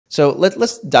So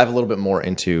let's dive a little bit more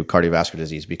into cardiovascular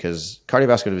disease, because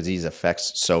cardiovascular disease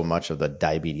affects so much of the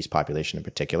diabetes population in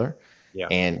particular. Yeah.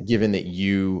 And given that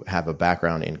you have a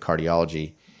background in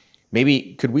cardiology,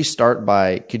 maybe could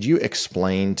you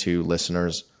explain to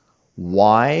listeners,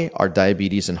 why are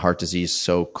diabetes and heart disease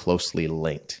so closely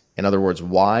linked? In other words,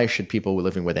 why should people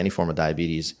living with any form of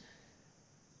diabetes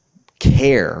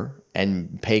care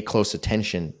and pay close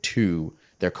attention to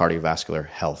their cardiovascular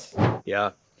health?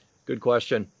 Yeah, good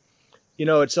question. You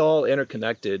know, it's all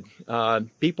interconnected.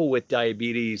 People with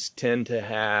diabetes tend to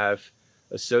have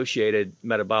associated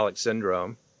metabolic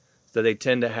syndrome. So they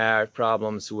tend to have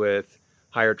problems with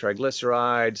higher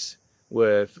triglycerides,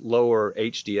 with lower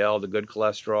HDL, the good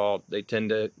cholesterol. They tend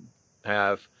to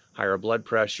have higher blood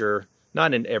pressure.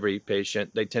 Not in every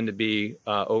patient. They tend to be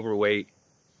overweight.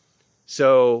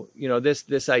 So, you know,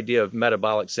 this idea of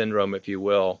metabolic syndrome, if you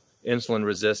will, insulin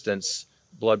resistance,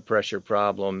 blood pressure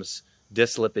problems,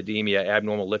 dyslipidemia,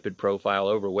 abnormal lipid profile,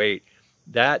 overweight,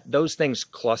 those things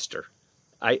cluster.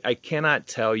 I cannot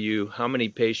tell you how many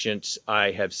patients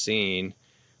I have seen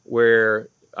where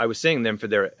I was seeing them for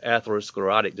their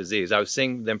atherosclerotic disease. I was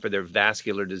seeing them for their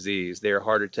vascular disease, their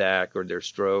heart attack or their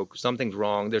stroke. Something's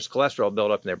wrong. There's cholesterol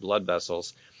built up in their blood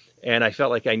vessels. And I felt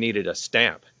like I needed a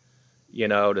stamp, you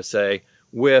know, to say,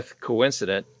 with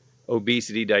coincident,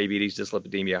 obesity, diabetes,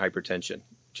 dyslipidemia, hypertension,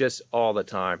 just all the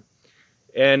time.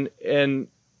 And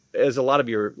as a lot of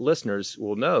your listeners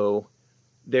will know,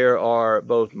 there are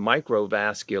both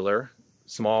microvascular,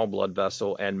 small blood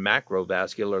vessel, and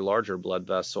macrovascular, larger blood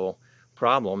vessel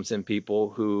problems in people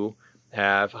who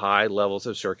have high levels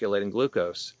of circulating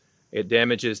glucose. It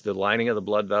damages the lining of the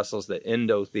blood vessels, the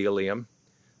endothelium,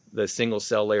 the single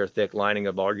cell layer thick lining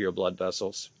of all your blood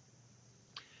vessels.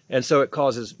 And so it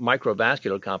causes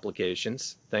microvascular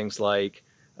complications, things like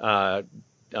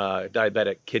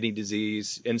diabetic kidney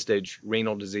disease, end-stage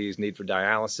renal disease, need for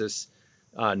dialysis,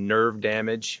 nerve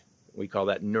damage. We call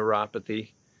that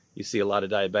neuropathy. You see a lot of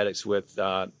diabetics with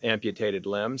amputated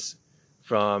limbs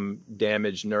from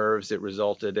damaged nerves that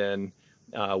resulted in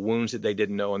wounds that they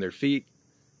didn't know on their feet.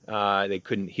 They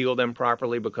couldn't heal them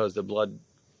properly because the blood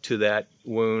to that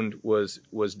wound was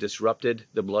disrupted,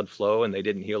 the blood flow, and they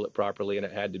didn't heal it properly, and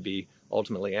it had to be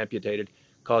ultimately amputated.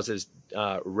 Causes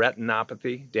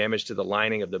retinopathy, damage to the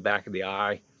lining of the back of the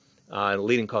eye, a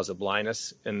leading cause of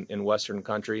blindness in Western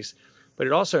countries. But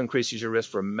it also increases your risk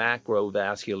for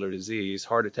macrovascular disease,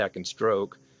 heart attack and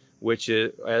stroke, which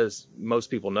is, as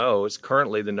most people know, is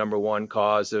currently the #1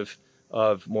 cause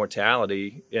of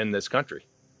mortality in this country.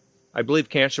 I believe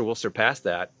cancer will surpass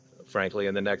that, frankly,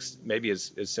 in the next, maybe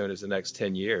as soon as the next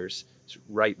 10 years. It's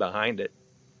right behind it.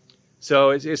 So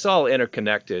it's all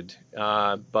interconnected.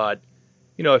 But,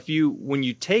 you know, when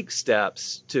you take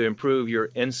steps to improve your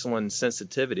insulin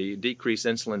sensitivity, decrease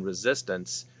insulin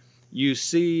resistance, you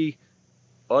see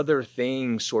other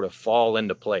things sort of fall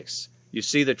into place. You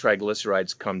see the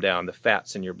triglycerides come down, the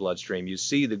fats in your bloodstream. You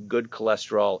see the good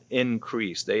cholesterol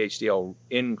increase, the HDL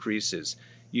increases.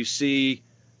 You see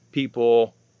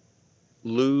people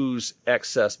lose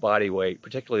excess body weight,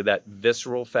 particularly that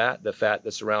visceral fat, the fat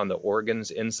that's around the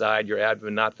organs inside your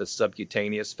abdomen, not the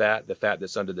subcutaneous fat, the fat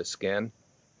that's under the skin.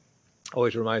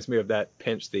 Always reminds me of that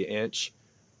pinch the inch,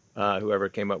 whoever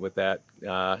came up with that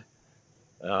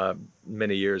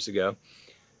many years ago.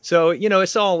 So, you know,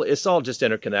 it's all just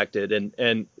interconnected.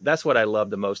 And that's what I love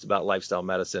the most about lifestyle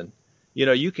medicine. You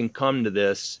know, you can come to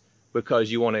this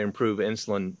because you want to improve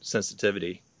insulin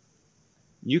sensitivity.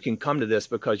 You can come to this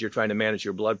because you're trying to manage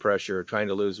your blood pressure, trying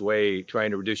to lose weight,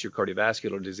 trying to reduce your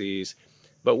cardiovascular disease.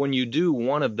 But when you do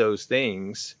one of those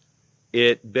things,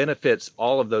 it benefits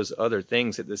all of those other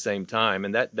things at the same time.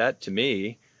 And that to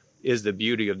me is the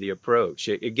beauty of the approach.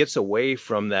 It gets away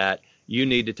from that. You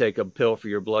need to take a pill for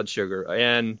your blood sugar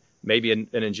and maybe an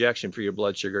injection for your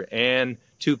blood sugar and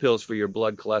 2 pills for your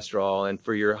blood cholesterol and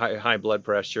for your high blood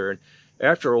pressure. And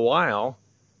after a while,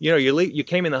 you know, you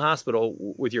came in the hospital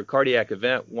with your cardiac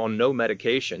event on no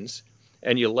medications,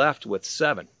 and you left with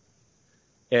 7.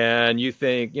 And you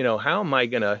think, you know, how am I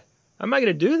gonna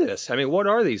do this? I mean, what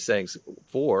are these things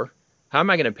for? How am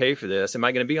I gonna pay for this? Am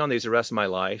I gonna be on these the rest of my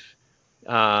life?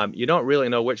 You don't really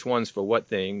know which one's for what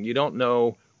thing. You don't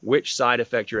know which side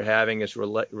effect you're having is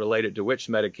related to which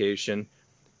medication.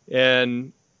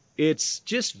 And it's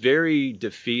just very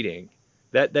defeating.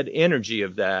 That energy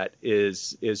of that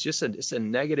is just it's a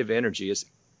negative energy.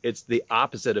 It's the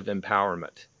opposite of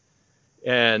empowerment.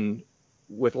 And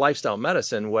with lifestyle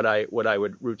medicine, what I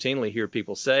would routinely hear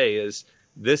people say is,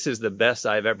 this is the best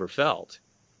I've ever felt,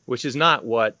 which is not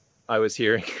what I was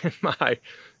hearing in my,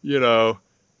 you know,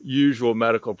 usual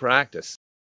medical practice.